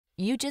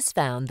You just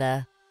found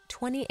the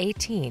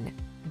 2018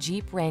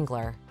 Jeep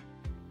Wrangler.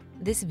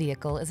 This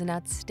vehicle is an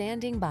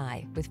outstanding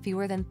buy with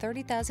fewer than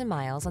 30,000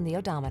 miles on the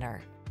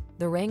odometer.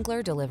 The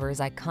Wrangler delivers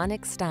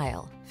iconic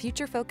style,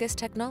 future-focused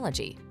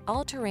technology,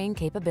 all-terrain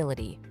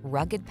capability,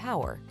 rugged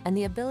power, and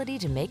the ability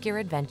to make your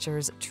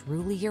adventures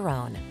truly your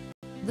own.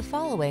 The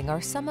following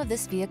are some of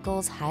this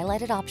vehicle's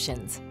highlighted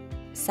options: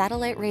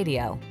 satellite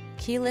radio,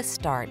 keyless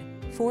start,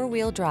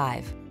 four-wheel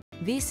drive,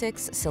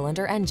 V6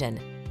 cylinder engine,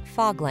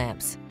 fog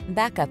lamps,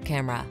 backup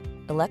camera,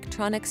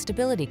 electronic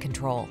stability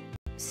control,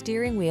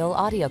 steering wheel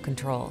audio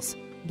controls,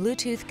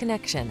 Bluetooth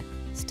connection,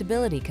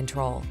 stability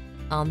control.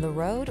 On the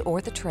road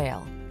or the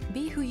trail,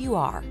 be who you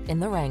are in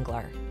the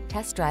Wrangler.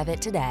 Test drive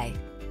it today.